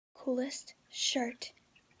coolest shirt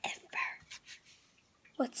ever.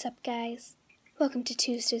 What's up, guys? Welcome to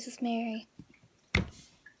Tuesdays with Mary.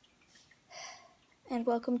 And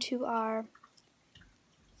welcome to our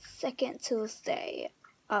second Tuesday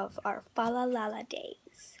of our Fa La La La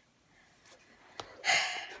days.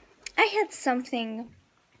 I had something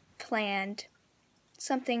planned,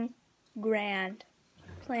 something grand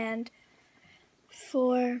planned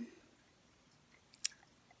for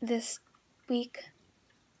this week.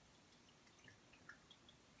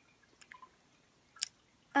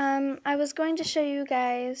 I was going to show you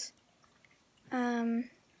guys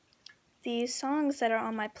these songs that are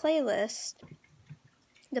on my playlist,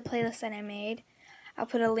 the playlist that I made. I'll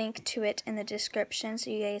put a link to it in the description so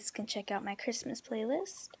you guys can check out my Christmas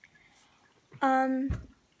playlist.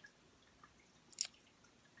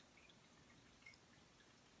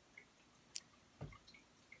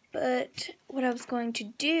 But what I was going to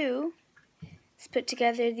do is put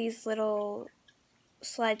together these little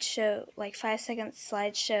slideshow, like 5-second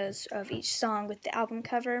slideshows of each song with the album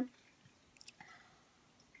cover.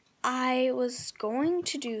 I was going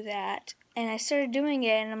to do that, and I started doing it,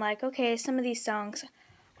 and I'm like, okay, some of these songs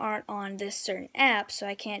aren't on this certain app, so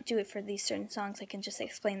I can't do it for these certain songs. I can just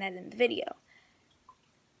explain that in the video.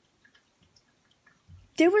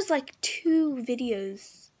 There was like 2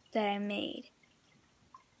 videos that I made.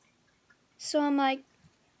 So I'm like,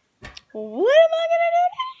 what am I going to do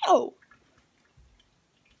now?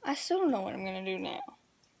 I still don't know what I'm going to do now.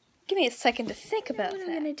 Give me a second to think about what I'm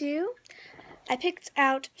going to do. I picked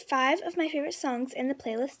out 5 of my favorite songs in the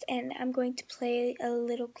playlist, and I'm going to play a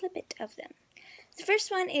little clippet of them. The first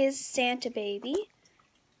one is Santa Baby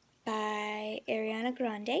by Ariana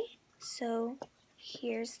Grande. So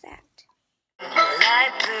here's that.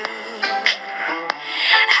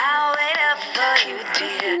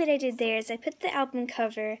 Basically what I did there is I put the album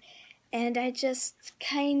cover, and I just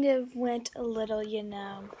kind of went a little,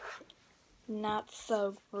 not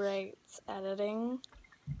so great editing.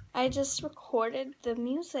 I just recorded the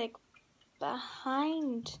music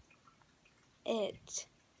behind it,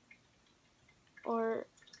 or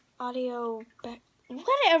audio,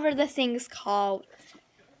 whatever the thing's called.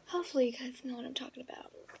 Hopefully you guys know what I'm talking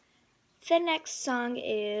about. The next song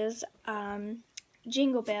is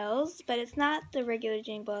Jingle Bells, but it's not the regular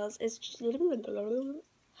Jingle Bells. It's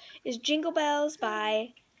Jingle Bells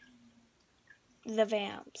by the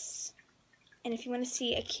Vamps. And if you want to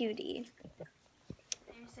see a cutie,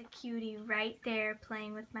 there's a cutie right there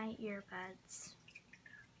playing with my earbuds.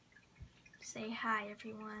 Say hi,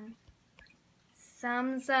 everyone.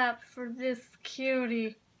 Thumbs up for this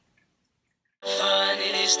cutie. Fun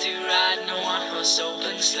it is to ride in a one-horse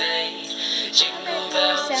open sleigh. Jingle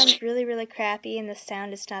bells. It sounds really, really crappy, and the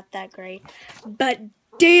sound is not that great. But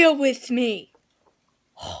deal with me.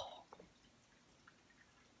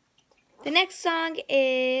 The next song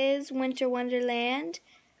is Winter Wonderland.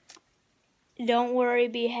 Don't Worry,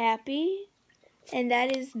 Be Happy. And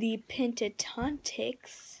that is the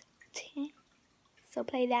Pentatonics. So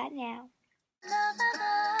play that now.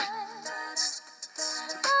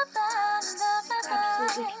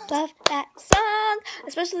 Absolutely love that song,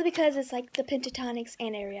 especially because it's like the Pentatonics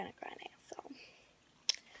and Ariana Grande. So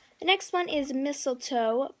the next one is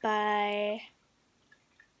Mistletoe by,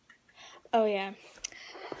 I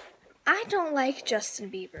don't like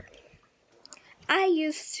Justin Bieber. I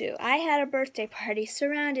used to. I had a birthday party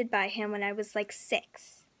surrounded by him when I was like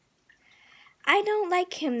 6. I don't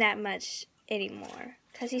like him that much anymore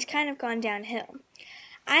because he's kind of gone downhill.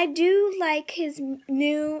 I do like his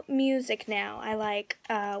new music now. I like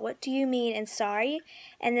What Do You Mean and Sorry,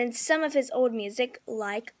 and then some of his old music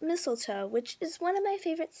like Mistletoe, which is one of my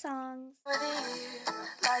favorite songs. Alright,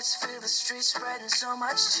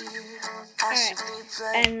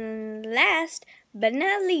 and last but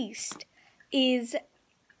not least is,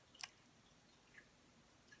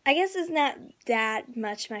 I guess it's not that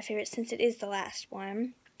much my favorite since it is the last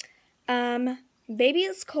one. Baby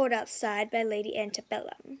It's Cold Outside by Lady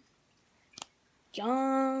Antebellum.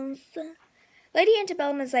 Yes. Lady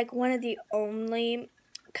Antebellum is like one of the only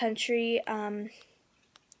country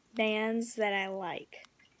bands that I like.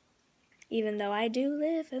 Even though I do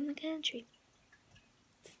live in the country.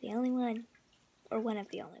 It's the only one. Or one of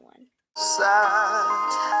the only ones.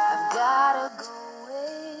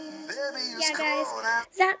 Yeah, guys.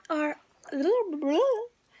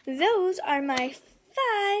 Those are my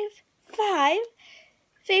five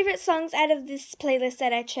favorite songs out of this playlist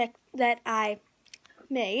that I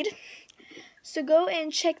made. So go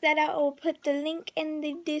and check that out. I'll put the link in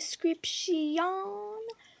the description.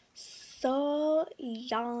 So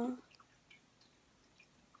yeah.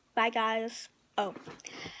 Bye, guys.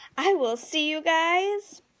 I will see you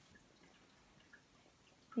guys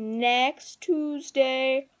next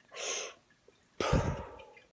Tuesday